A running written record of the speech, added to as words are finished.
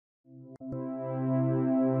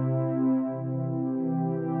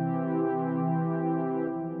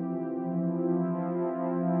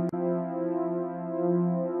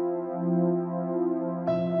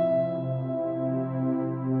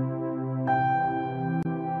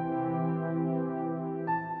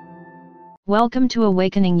Welcome to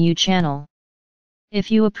Awakening You channel.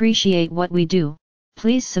 If you appreciate what we do,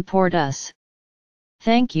 please support us.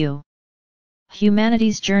 Thank you.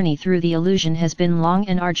 Humanity's journey through the illusion has been long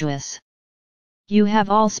and arduous. You have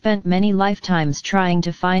all spent many lifetimes trying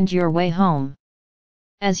to find your way home.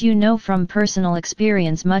 As you know from personal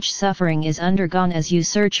experience, much suffering is undergone as you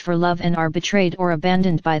search for love and are betrayed or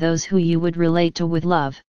abandoned by those who you would relate to with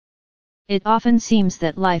love. It often seems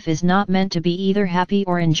that life is not meant to be either happy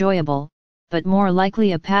or enjoyable, but more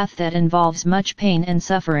likely a path that involves much pain and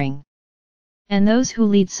suffering. And those who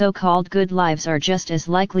lead so-called good lives are just as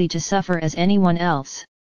likely to suffer as anyone else.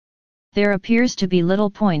 There appears to be little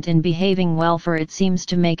point in behaving well, for it seems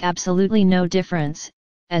to make absolutely no difference,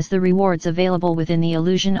 as the rewards available within the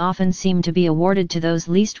illusion often seem to be awarded to those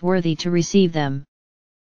least worthy to receive them.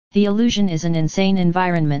 The illusion is an insane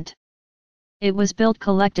environment. It was built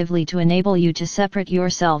collectively to enable you to separate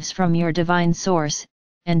yourselves from your divine source,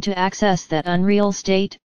 and to access that unreal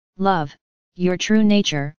state, love, your true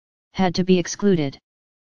nature, had to be excluded.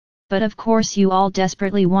 But of course you all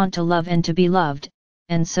desperately want to love and to be loved,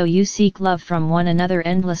 and so you seek love from one another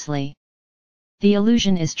endlessly. The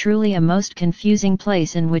illusion is truly a most confusing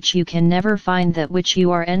place in which you can never find that which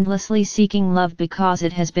you are endlessly seeking love because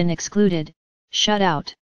it has been excluded, shut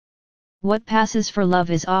out. What passes for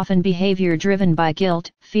love is often behavior driven by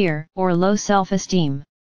guilt, fear, or low self-esteem.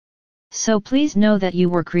 So please know that you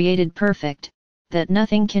were created perfect, that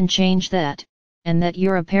nothing can change that, and that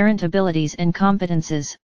your apparent abilities and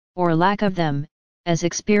competences, or lack of them, as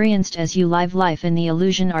experienced as you live life in the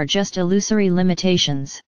illusion, are just illusory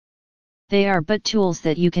limitations. They are but tools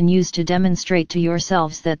that you can use to demonstrate to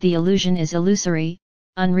yourselves that the illusion is illusory,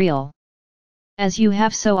 unreal. As you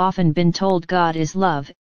have so often been told, God is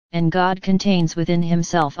love, and God contains within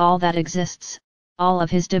himself all that exists, all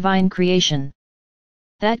of his divine creation.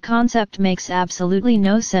 That concept makes absolutely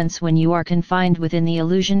no sense when you are confined within the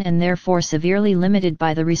illusion and therefore severely limited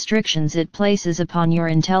by the restrictions it places upon your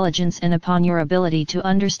intelligence and upon your ability to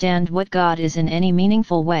understand what God is in any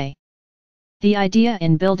meaningful way. The idea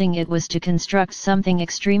in building it was to construct something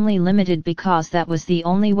extremely limited because that was the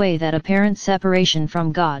only way that apparent separation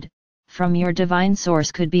from God, from your divine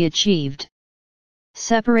source, could be achieved.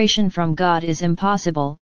 Separation from God is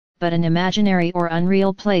impossible, but an imaginary or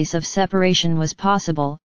unreal place of separation was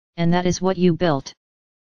possible, and that is what you built.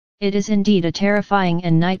 It is indeed a terrifying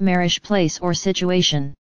and nightmarish place or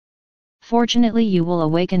situation. Fortunately, you will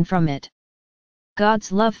awaken from it.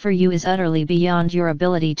 God's love for you is utterly beyond your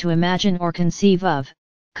ability to imagine or conceive of.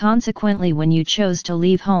 Consequently, when you chose to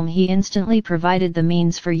leave home, he instantly provided the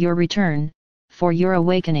means for your return, for your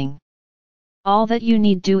awakening. All that you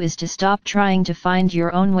need do is to stop trying to find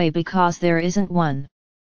your own way, because there isn't one.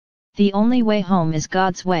 The only way home is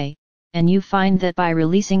God's way, and you find that by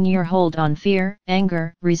releasing your hold on fear,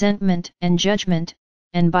 anger, resentment, and judgment,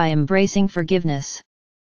 and by embracing forgiveness.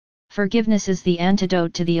 Forgiveness is the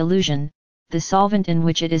antidote to the illusion, the solvent in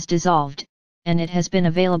which it is dissolved, and it has been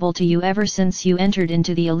available to you ever since you entered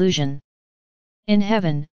into the illusion. In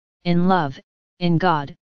heaven, in love, in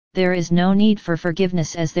God, there is no need for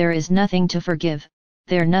forgiveness, as there is nothing to forgive.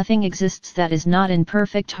 There nothing exists that is not in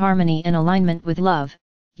perfect harmony and alignment with love,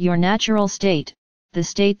 your natural state, the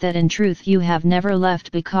state that in truth you have never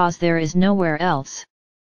left because there is nowhere else.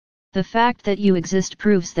 The fact that you exist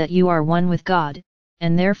proves that you are one with God,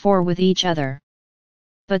 and therefore with each other.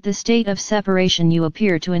 But the state of separation you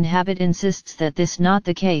appear to inhabit insists that this not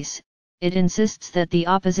the case. It insists that the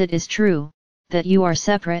opposite is true, that you are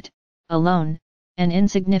separate, alone, and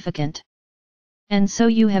insignificant. And so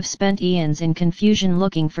you have spent eons in confusion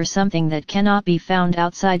looking for something that cannot be found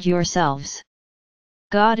outside yourselves.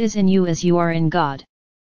 God is in you as you are in God.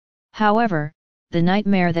 However, the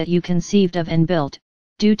nightmare that you conceived of and built,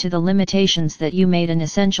 due to the limitations that you made an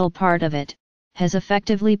essential part of it, has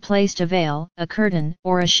effectively placed a veil, a curtain,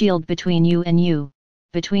 or a shield between you and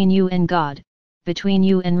God, between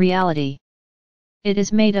you and reality. It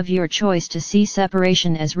is made of your choice to see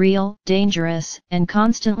separation as real, dangerous, and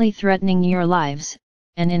constantly threatening your lives,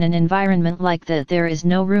 and in an environment like that there is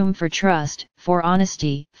no room for trust, for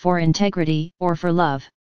honesty, for integrity, or for love.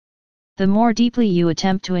 The more deeply you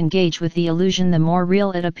attempt to engage with the illusion, the more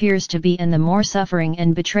real it appears to be, and the more suffering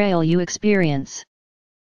and betrayal you experience.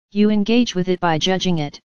 You engage with it by judging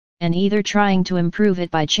it, and either trying to improve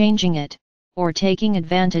it by changing it, or taking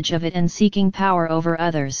advantage of it and seeking power over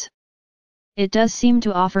others. It does seem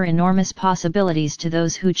to offer enormous possibilities to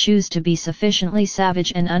those who choose to be sufficiently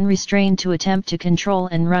savage and unrestrained to attempt to control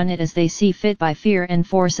and run it as they see fit by fear and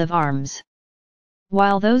force of arms.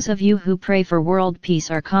 While those of you who pray for world peace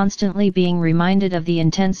are constantly being reminded of the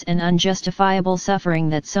intense and unjustifiable suffering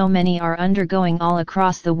that so many are undergoing all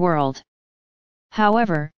across the world.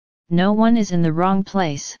 However, no one is in the wrong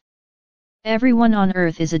place. Everyone on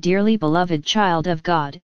earth is a dearly beloved child of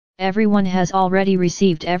God, everyone has already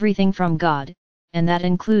received everything from God, and that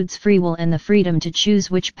includes free will and the freedom to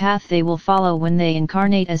choose which path they will follow when they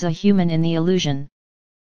incarnate as a human in the illusion.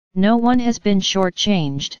 No one has been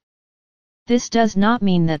shortchanged. This does not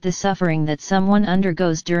mean that the suffering that someone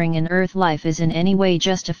undergoes during an earth life is in any way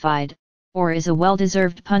justified, or is a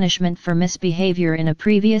well-deserved punishment for misbehavior in a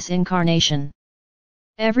previous incarnation.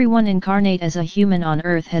 Everyone incarnate as a human on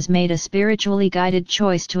earth has made a spiritually guided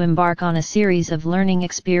choice to embark on a series of learning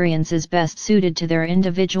experiences best suited to their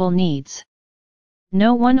individual needs.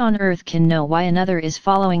 No one on earth can know why another is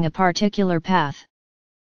following a particular path.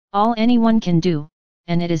 All anyone can do,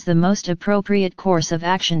 and it is the most appropriate course of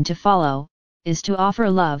action to follow, is to offer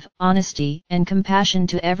love, honesty, and compassion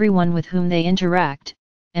to everyone with whom they interact,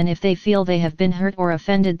 and if they feel they have been hurt or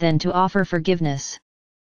offended, then to offer forgiveness.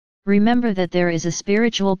 Remember that there is a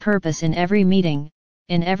spiritual purpose in every meeting,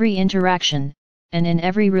 in every interaction, and in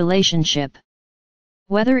every relationship.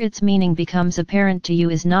 Whether its meaning becomes apparent to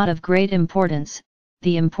you is not of great importance.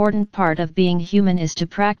 The important part of being human is to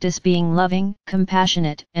practice being loving,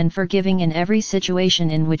 compassionate, and forgiving in every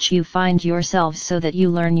situation in which you find yourselves, so that you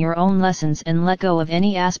learn your own lessons and let go of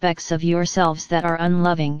any aspects of yourselves that are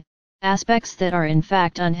unloving, aspects that are in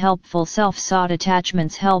fact unhelpful self-sought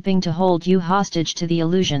attachments helping to hold you hostage to the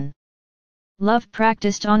illusion. Love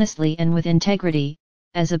practiced honestly and with integrity,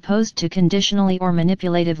 as opposed to conditionally or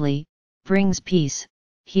manipulatively, brings peace,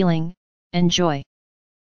 healing, and joy.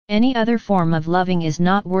 Any other form of loving is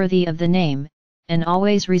not worthy of the name, and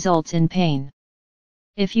always results in pain.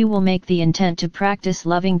 If you will make the intent to practice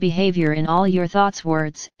loving behavior in all your thoughts,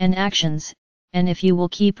 words, and actions, and if you will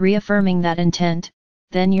keep reaffirming that intent,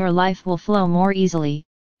 then your life will flow more easily,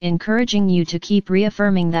 encouraging you to keep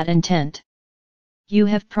reaffirming that intent. You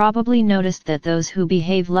have probably noticed that those who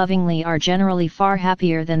behave lovingly are generally far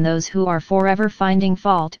happier than those who are forever finding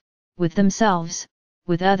fault, with themselves,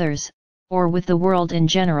 with others, or with the world in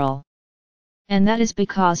general. And that is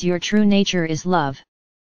because your true nature is love.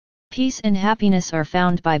 Peace and happiness are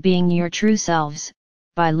found by being your true selves,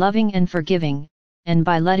 by loving and forgiving, and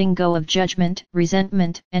by letting go of judgment,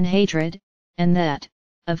 resentment, and hatred, and that,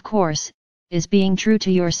 of course, is being true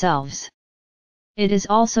to yourselves. It is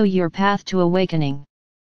also your path to awakening.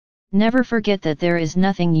 Never forget that there is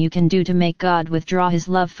nothing you can do to make God withdraw His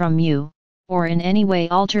love from you, or in any way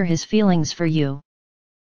alter His feelings for you.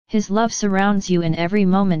 His love surrounds you in every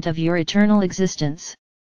moment of your eternal existence.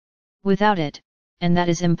 Without it, and that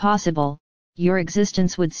is impossible, your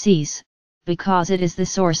existence would cease, because it is the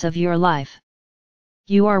source of your life.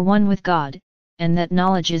 You are one with God, and that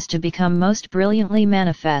knowledge is to become most brilliantly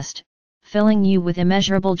manifest, filling you with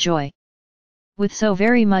immeasurable joy. With so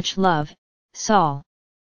very much love, Saul.